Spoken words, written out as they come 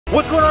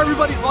What's going on,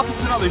 everybody? Welcome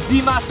to another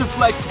D Master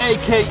Flex,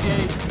 aka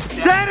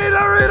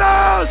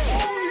DanyDorrito!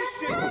 Holy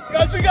shit!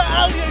 Guys, we got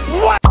Ali.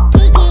 What?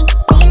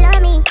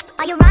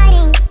 Are you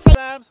riding?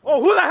 Oh,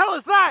 who the hell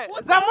is that?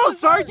 Is that Mo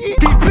Sargi?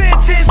 These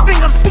bitches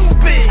think I'm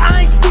stupid.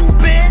 I ain't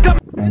stupid.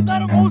 Is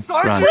that a Mo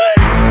Sargi?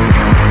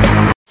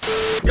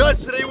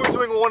 Guys, today we're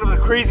doing one of the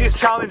craziest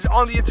challenges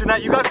on the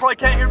internet. You guys probably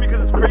can't hear me because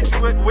it's crazy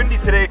windy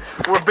today.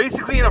 We're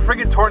basically in a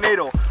friggin'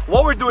 tornado.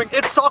 What we're doing,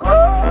 it's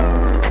soccer.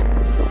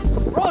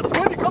 Bro, it's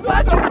windy, come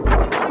back.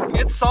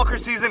 It's soccer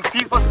season,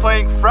 FIFA's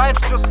playing. France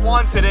just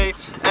won today,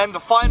 and the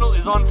final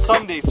is on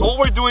Sunday. So what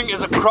we're doing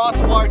is a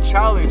crossbar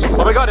challenge.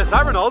 Oh my god, is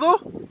that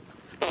Ronaldo?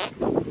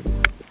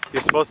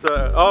 You're supposed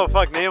to, oh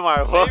fuck,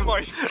 Neymar.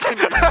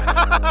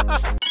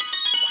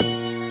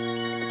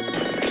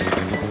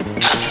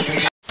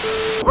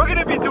 We're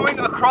gonna be doing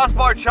a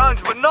crossbar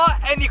challenge, but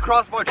not any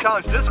crossbar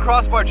challenge. This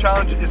crossbar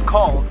challenge is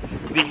called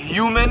the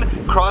human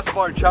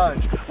crossbar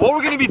challenge. What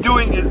we're gonna be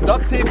doing is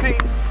duct taping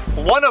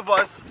one of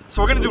us.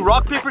 So we're gonna do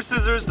rock, paper,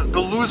 scissors. The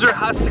loser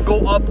has to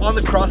go up on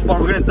the crossbar.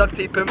 We're gonna duct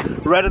tape him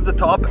right at the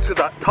top to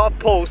that top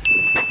post.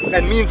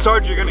 And me and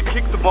Sarge are gonna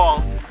kick the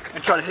ball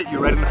and try to hit you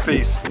right in the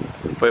face.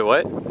 Wait,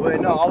 what? Wait,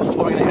 no, I was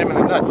going to hit him in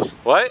the nuts.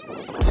 What?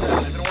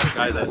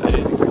 Guys, I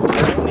didn't.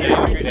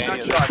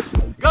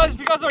 Guys, if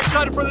you guys are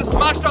excited for this,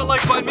 smash that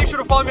like button. Make sure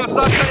to follow me on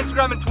Snapchat,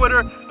 Instagram, and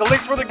Twitter. The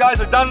links for the guys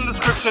are down in the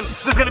description.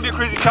 This is gonna be a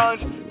crazy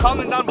challenge.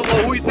 Comment down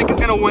below who you think is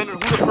gonna win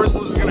and who the first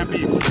loser is gonna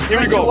be. Here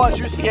we go. 1,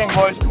 Juicy Gang,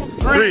 boys.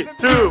 3,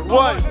 2,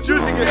 1,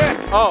 Juicy Gang.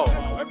 Oh.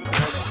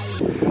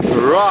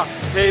 Rock,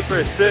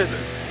 paper,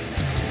 scissors.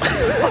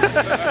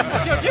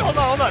 Okay, hold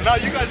on. Now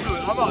you guys do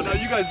it. How about now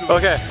you guys do it?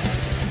 Okay.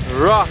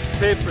 Rock,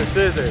 paper,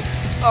 scissors.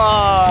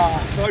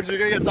 Sarge, you're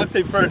gonna get duct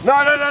tape first. No,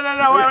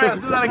 wait,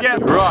 let's do that again.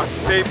 Rock,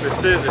 paper,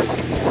 scissors.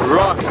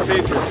 Rock,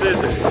 paper,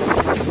 scissors.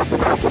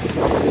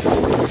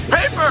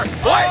 Paper!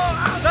 What?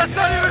 That's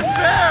not even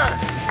fair!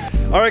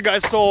 Alright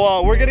guys,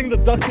 so we're getting the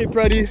duct tape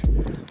ready.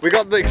 We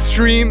got the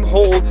extreme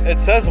hold. It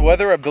says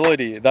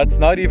weatherability. That's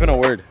not even a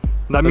word.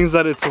 That means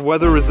that it's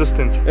weather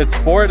resistant. It's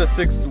 4 to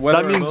 6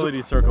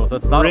 weatherability circles.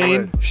 That's not rain, a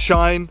word.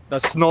 shine,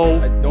 That's,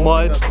 snow,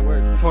 mud,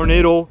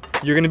 tornado.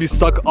 You're gonna be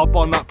stuck up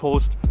on that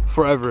post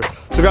forever.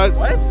 So guys,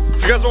 what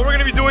we're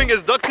gonna be doing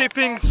is duct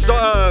taping,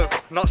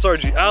 not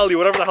Sargi, Ali,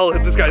 whatever the hell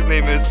this guy's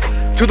name is,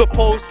 to the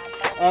post,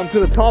 to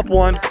the top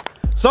one.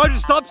 Sargi,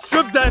 stop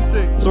strip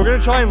dancing. So we're gonna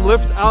try and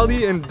lift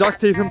Ali and duct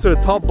tape him to the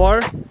top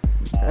bar,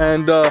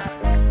 and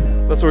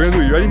that's what we're gonna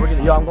do. You ready?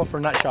 Yo, I'm going for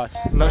nut shots.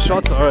 Nut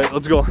shots? All right,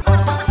 let's go.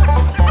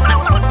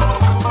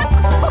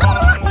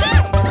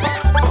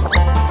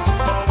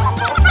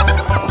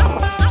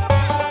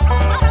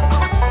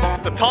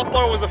 Top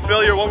bar was a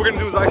failure. What we're gonna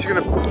do is actually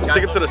gonna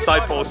stick it to the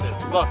side post.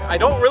 Look, I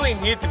don't really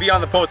need to be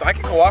on the post. I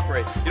can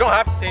cooperate. You don't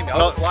have to take me.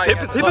 No, tape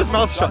his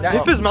mouth shut.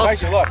 Tape his mouth.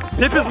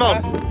 Tape his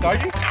mouth.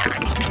 Sargi?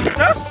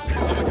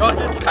 Oh my god,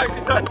 this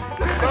is done.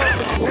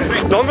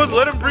 Don't go,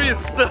 let him breathe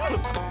still.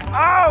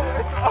 Ow!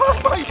 It's on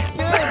my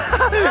skin!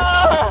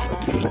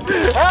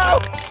 Ow!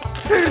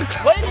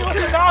 Lady with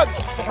the dog!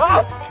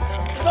 Stop!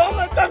 Don't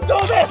let them do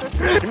this!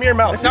 Give me your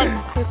mouth. No.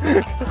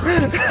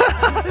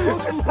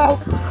 Close your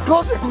mouth.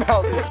 Close your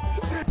mouth.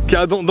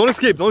 Okay, don't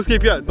escape. Don't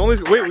escape yet. Don't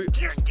escape. Wait.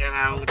 Get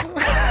out.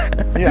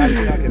 Yeah, I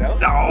cannot get out.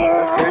 No.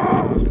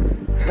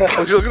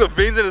 Look at the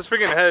veins in his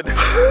freaking head.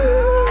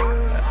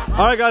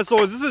 All right, guys.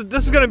 So this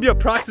is gonna be a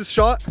practice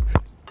shot.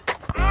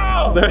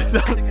 That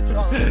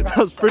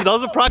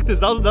was a practice.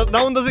 That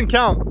one doesn't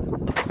count.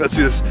 Let's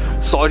see this.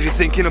 Sargi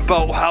thinking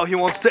about how he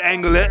wants to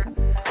angle it.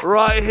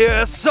 Right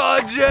here,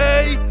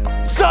 Sergio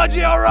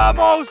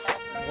Ramos.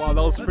 Wow,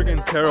 that was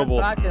freaking terrible.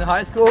 Back in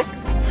high school,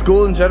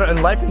 school in general,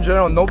 and life in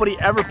general, nobody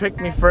ever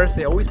picked me first.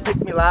 They always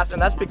picked me last, and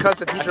that's because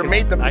the teacher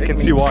made them pick me. I can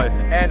see why.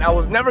 And I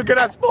was never good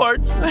at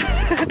sports.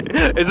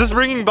 Is this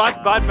bringing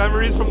back bad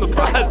memories from the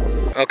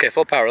past? Okay,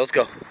 full power. Let's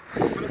go.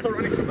 I'm gonna start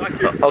running from back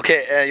here.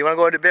 Okay, you want to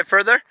go a bit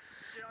further?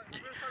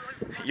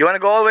 You want to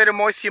go all the way to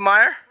Moisty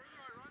Meyer?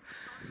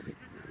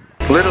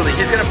 Literally,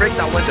 he's gonna break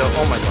that window.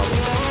 Oh my god.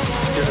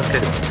 Here's a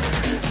pit.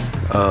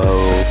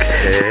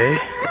 Okay.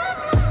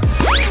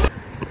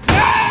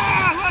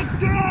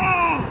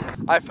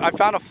 I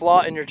found a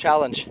flaw in your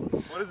challenge.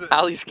 What is it?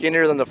 Ali's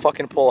skinnier than the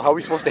fucking pole. How are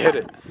we supposed to hit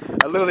it?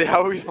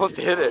 How are we supposed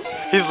to hit it?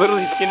 He's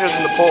literally skinnier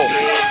than the pole.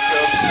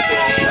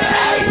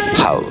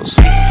 House.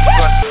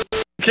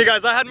 Okay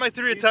guys, I had my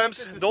 3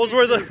 attempts. Those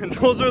were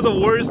the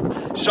worst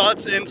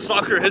shots in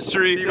soccer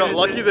history. You got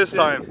lucky this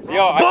time.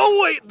 Yo, but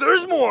wait,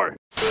 there's more.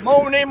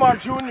 Mo Neymar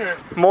Jr.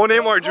 Mo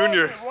Neymar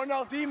Jr.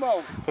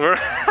 Ronaldinho.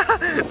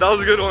 That was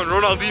a good one,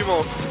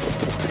 Ronaldinho.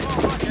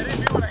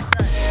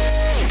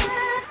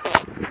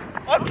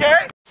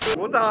 Okay.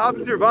 What the hell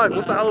happened to your vibe?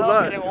 What the hell is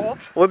that?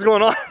 What's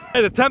going on?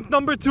 Right, attempt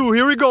number 2.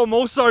 Here we go,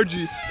 Mo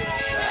Sargi.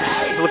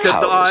 Look at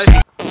the eye.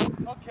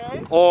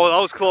 Okay. Oh, that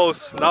was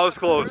close. That was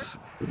close.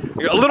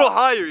 A little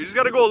higher. You just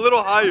gotta go a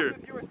little higher.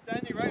 If you were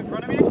standing right in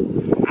front of me.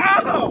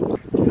 Ow!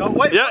 No,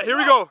 wait. Yeah, here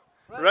we go.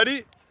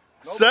 Ready?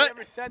 Set.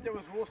 Ever said there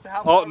was rules to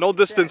have Oh, no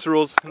distance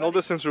rules. No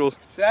distance rules.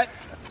 Set.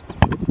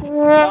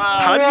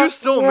 How do you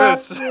still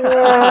miss?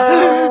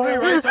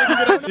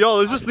 Yo,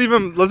 let's just leave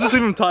him. Let's just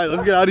leave him tied.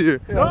 Let's get out of here.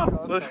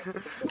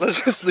 Let's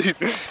just leave.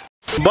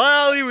 Bye,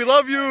 Ali. We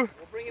love you. We'll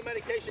bring you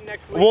medication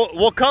next week.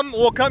 We'll come.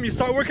 You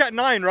start work at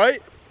 9,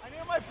 right? I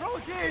need my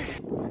protein.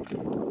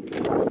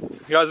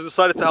 You guys have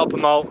decided to help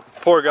him out.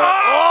 Poor guy.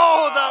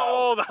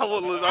 Oh, that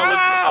looked.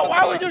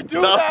 Why would you do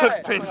that? That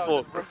looked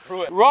painful.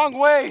 Wrong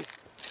way.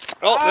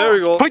 Oh, there we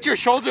go. Put your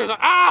shoulders on.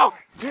 Ow!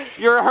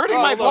 You're hurting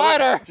my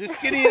bladder. Just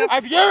kidding.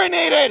 I've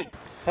urinated.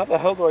 How the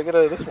hell do I get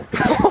out of this one?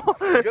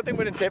 Good thing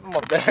we didn't tape him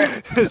up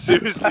there.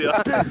 Seriously.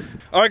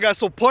 Alright guys,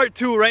 so part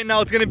 2 right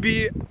now, it's gonna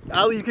be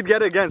Ali, you could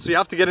get it again, so you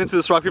have to get into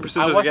this rock, paper,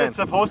 scissors again. I wasn't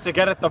supposed to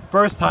get it the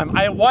first time.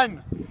 I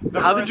won.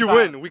 How did you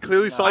win? We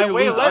clearly saw you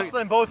lose. I way less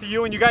than both of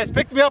you, and you guys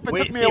picked me up and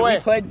took me away.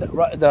 We played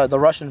the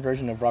Russian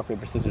version of rock,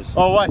 paper, scissors.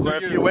 Oh, what?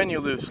 Where if you win,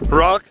 you lose.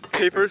 Rock,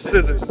 paper,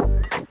 scissors.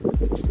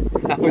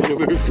 Ali, you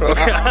lose.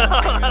 Okay.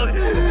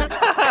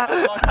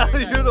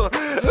 Ali, you're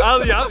the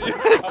Ali,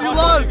 you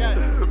lost.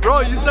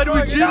 Bro, you said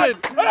we cheated.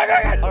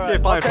 Okay,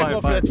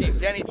 fine. For the team.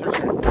 Danny, turn.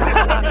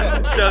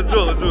 Yeah,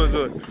 let's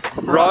do it.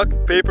 Rock,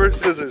 paper,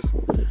 scissors.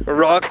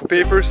 Rock,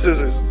 paper,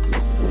 scissors.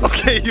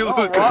 Okay, you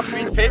lose. Rock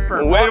means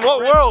paper. Wait, in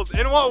what world?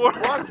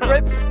 Rock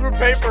rips through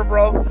paper,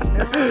 bro.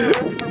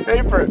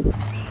 Paper.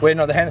 Wait,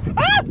 no, the hand.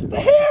 Ah! The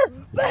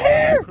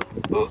hair!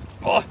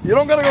 Oh, you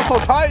don't gotta go so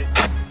tight.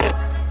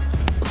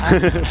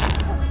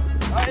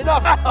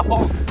 Enough.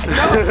 No.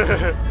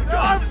 Your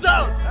arms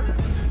down.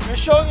 You're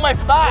showing my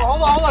fat. Oh,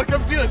 hold on.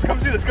 Come see this.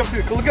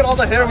 Look at all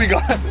the hair we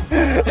got. Ew!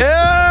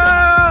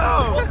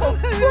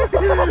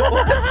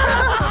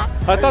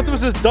 I thought this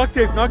was just duct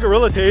tape, not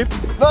gorilla tape.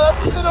 No,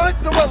 that's what they don't need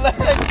to do my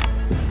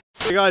legs.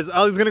 Hey guys,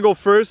 Ali's gonna go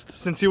first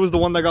since he was the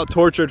one that got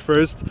tortured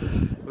first.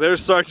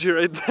 There's Sarge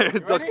right there,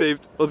 duct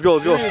taped. Let's go.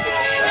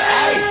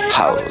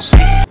 House.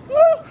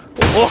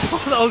 Oh,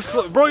 that was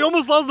close. Bro, you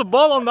almost lost the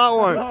ball on that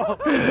one.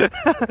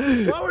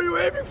 Why were you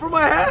aiming for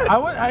my head?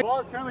 The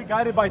ball is currently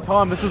guided by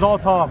Tom. This is all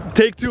Tom.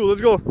 Take 2,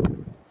 let's go.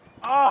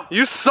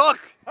 You suck.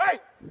 Hey!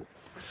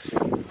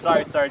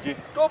 Sorry, G.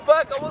 Go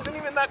back, I wasn't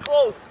even that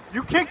close.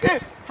 You kicked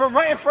it from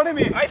right in front of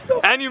me.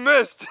 And you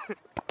missed. There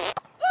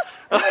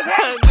you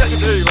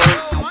go.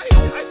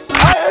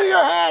 I hit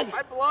your head.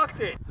 I blocked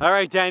it. All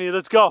right, Danny,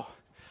 let's go.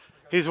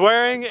 He's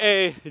wearing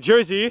a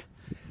jersey.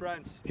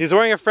 France. He's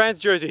wearing a France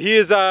jersey. He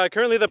is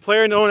currently the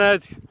player known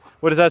as,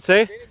 what does that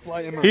say?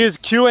 He is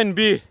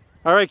QNB.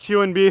 All right,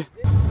 QNB.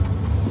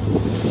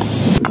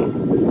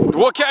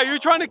 What, are you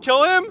trying to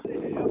kill him?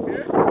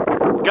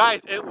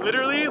 Guys, it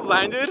literally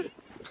landed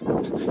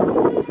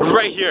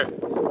right here.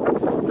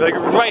 Like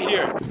right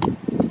here.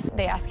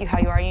 They ask you how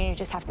you are, and you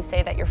just have to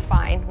say that you're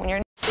fine when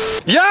you're.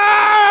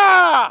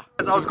 Yeah!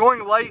 As I was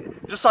going light,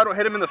 just so I don't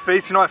hit him in the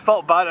face, you know, I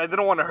felt bad. I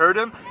didn't want to hurt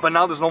him, but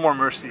now there's no more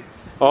mercy.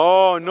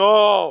 Oh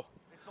no!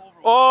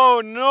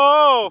 Oh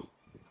no!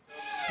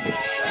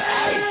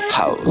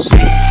 House.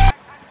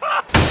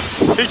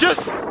 He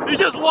just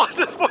lost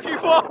the fucking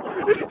ball.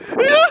 He just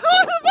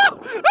lost the ball.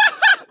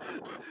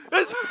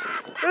 This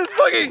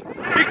fucking,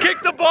 he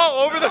kicked the ball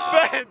over the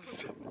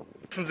fence.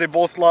 Since they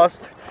both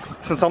lost,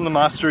 since I'm the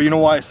master, you know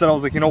what I said? I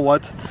was like, you know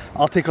what?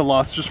 I'll take a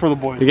loss just for the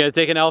boys. You gotta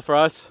take an L for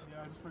us?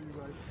 Yeah, just for you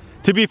guys.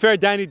 To be fair,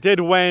 Danny did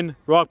win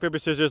rock, paper,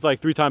 scissors like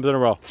 3 times in a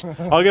row.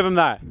 I'll give him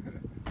that.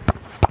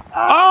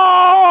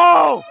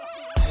 Oh!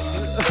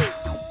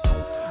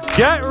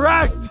 Get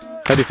wrecked!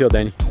 How do you feel,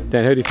 Danny?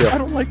 Dan, how do you feel? I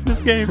don't like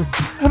this game.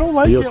 I don't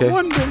like it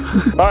one bit.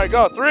 All right,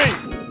 go. 3,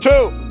 2,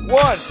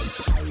 1.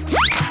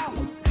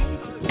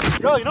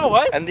 Yo, you know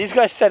what? And these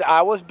guys said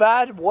I was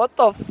bad? What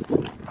the f?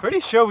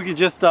 Pretty sure we could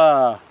just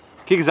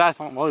kick his ass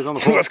while he's on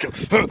the floor. Let's go.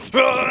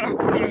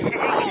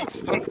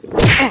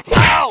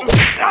 Ow!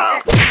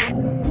 Ow!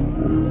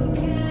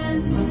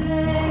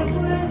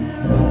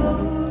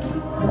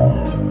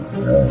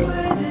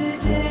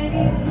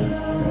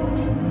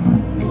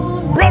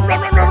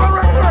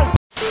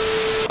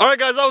 Alright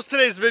guys, that was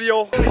today's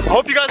video. I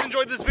hope you guys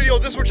enjoyed this video.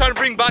 We're trying to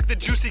bring back the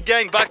Juicy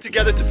Gang back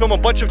together to film a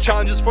bunch of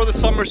challenges for the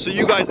summer so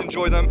you guys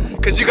enjoy them.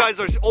 Because you guys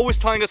are always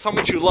telling us how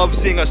much you love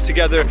seeing us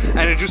together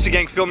and a Juicy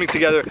Gang filming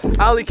together.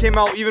 Ali came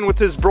out even with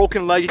his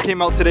broken leg. He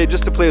came out today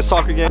just to play a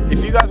soccer game.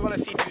 If you guys want to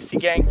see Juicy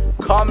Gang,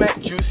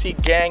 comment Juicy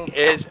Gang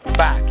is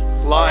back.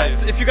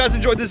 Live. If you guys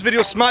enjoyed this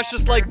video, smash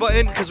this like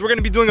button because we're going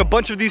to be doing a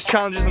bunch of these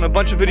challenges and a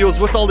bunch of videos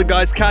with all the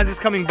guys. Kazi's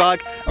coming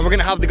back and we're going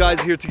to have the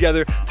guys here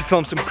together to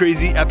film some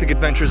crazy epic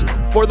adventures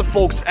for the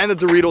folks and the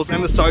Dorritos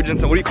and the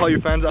Sergeants and what do you call your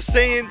fans? The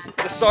Saiyans,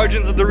 the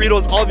Sergeants, the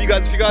Dorritos, all of you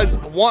guys. If you guys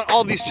want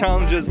all these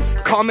challenges,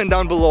 comment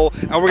down below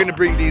and we're going to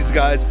bring these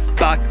guys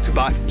back to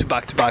back to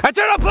back to back. I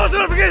turn on post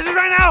notifications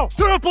right now!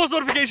 Turn on post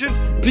notifications.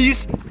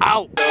 Peace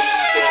out.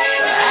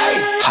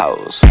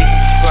 House.